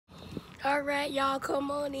All right, y'all,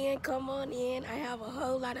 come on in, come on in. I have a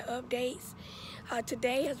whole lot of updates.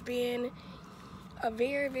 Today has been a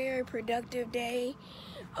very, very productive day.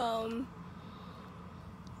 Um,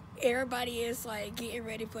 Everybody is like getting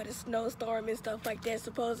ready for the snowstorm and stuff like that. It's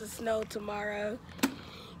supposed to snow tomorrow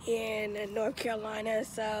in North Carolina.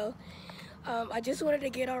 So I just wanted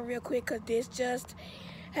to get on real quick because this just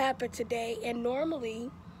happened today. And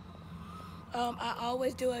normally, I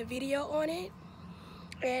always do a video on it.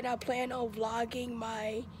 And I plan on vlogging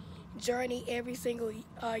my journey every single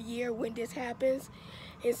year when this happens.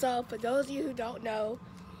 And so for those of you who don't know,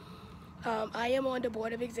 I am on the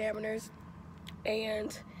Board of Examiners,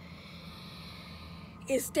 and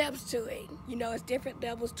it's steps to it. You know, it's different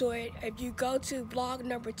levels to it. If you go to vlog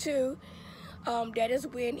number 2, that is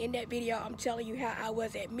when in that video I'm telling you how I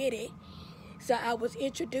was admitted. So I was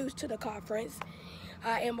introduced to the conference.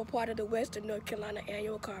 I am a part of the Western North Carolina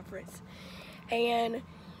Annual Conference. And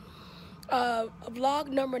vlog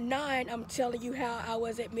number 9, I'm telling you how I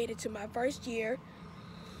was admitted to my first year.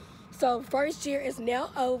 So first year is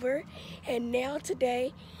now over, and now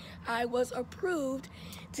today I was approved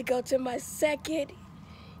to go to my second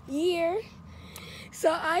year. So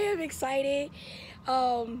I am excited.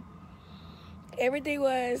 Everything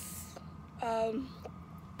was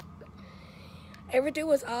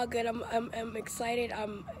all good. I'm excited.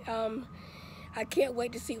 I can't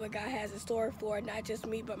wait to see what God has in store for not just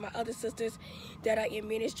me, but my other sisters that are in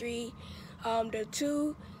ministry. The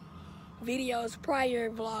 2 videos prior,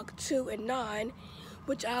 vlog 2 and 9,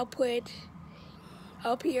 which I'll put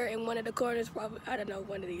up here in one of the corners, probably, I don't know,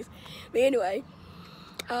 one of these. But anyway,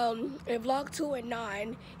 in vlog 2 and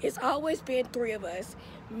 9, it's always been 3 of us,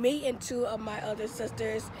 me and 2 of my other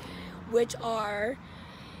sisters, which are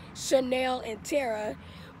Chanel and Tara.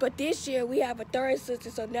 But this year we have a 3rd sister,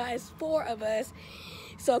 so now it's 4 of us.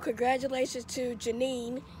 So congratulations to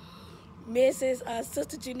Janine, Mrs.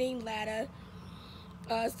 Sister Janine Latta,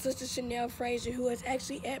 Sister Chanel Frazier, who is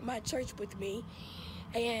actually at my church with me,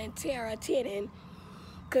 and Tara Tennant.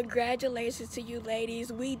 Congratulations to you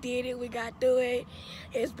ladies. We did it. We got through it.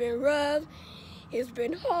 It's been rough. It's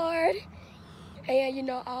been hard. And, you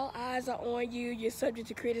know, all eyes are on you. You're subject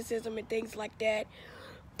to criticism and things like that.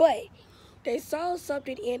 But they saw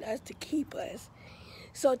something in us to keep us.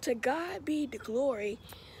 So to God be the glory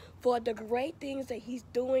for the great things that he's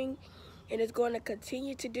doing and is going to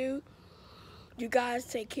continue to do. You guys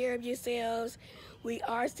take care of yourselves. We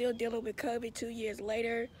are still dealing with COVID 2 years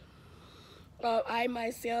later. I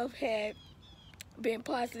myself had been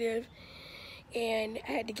positive and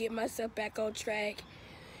I had to get myself back on track.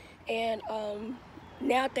 And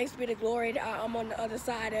now, thanks be to glory, I'm on the other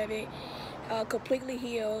side of it, completely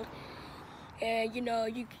healed. And you know,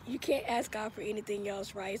 you can't ask God for anything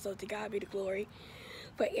else, right? So to God be the glory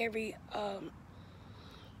for every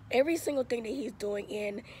single thing that he's doing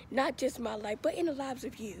in not just my life, but in the lives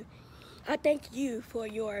of you. I thank you for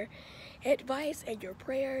your advice and your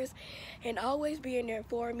prayers and always being there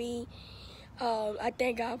for me. I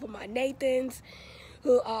thank God for my Nathans,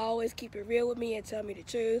 who always keep it real with me and tell me the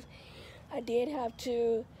truth. I get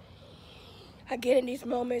in these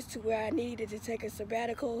moments to where I needed to take a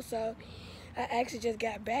sabbatical, so I actually just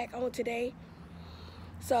got back on today.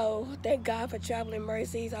 So thank God for traveling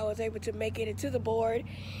mercies. I was able to make it into the board,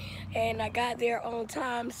 and I got there on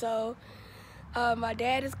time. So my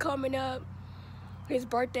dad is coming up. His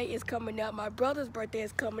birthday is coming up. My brother's birthday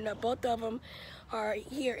is coming up. Both of them are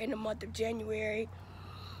here in the month of January.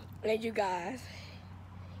 And you guys,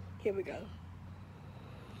 here we go.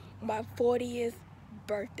 My 40th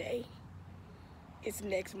birthday is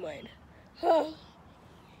next month. Oh,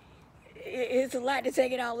 it's a lot to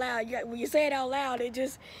take it out loud. When you say it out loud, it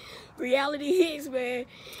just, reality hits, man.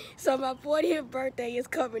 So my 40th birthday is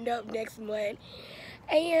coming up next month.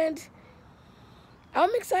 And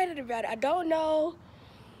I'm excited about it. I don't know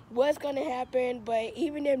what's going to happen, but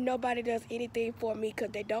even if nobody does anything for me,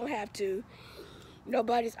 because they don't have to,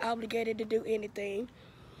 nobody's obligated to do anything.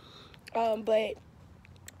 But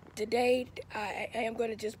today, I am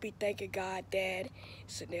going to just be thanking God that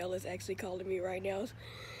Chanel is actually calling me right now.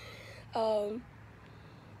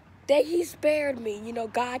 That he spared me. You know,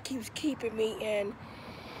 God keeps keeping me and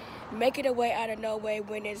making a way out of no way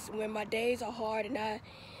when my days are hard and I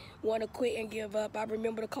want to quit and give up. I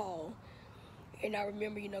remember the call, and I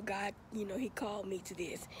remember, you know, God, you know, he called me to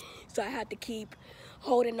this. So I have to keep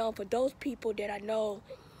holding on for those people that I know,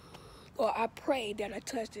 or I pray that I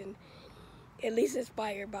touched and at least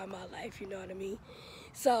inspired by my life, you know what I mean?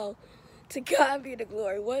 So to God be the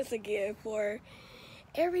glory once again for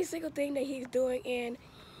every single thing that he's doing. And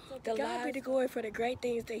the God be the glory for the great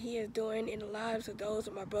things that he is doing in the lives of those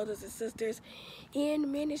of my brothers and sisters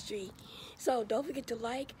in ministry. So don't forget to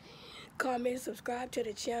like, comment, subscribe to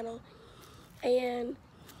the channel, and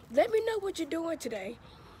let me know what you're doing today.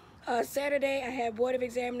 Saturday, I had Board of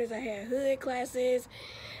Examiners, I had hood classes,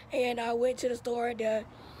 and I went to the store to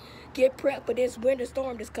get prepped for this winter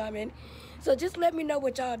storm that's coming. So just let me know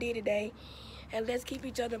what y'all did today, and let's keep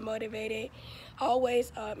each other motivated,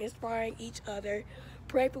 always inspiring each other.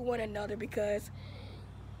 Pray for one another, because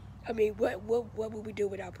I mean, what would we do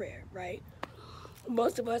without prayer, right?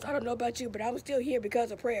 Most of us, I don't know about you, but I'm still here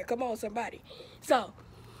because of prayer. Come on, somebody. So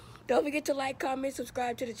don't forget to like, comment,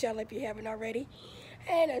 subscribe to the channel if you haven't already,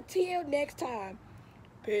 and until next time,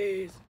 peace.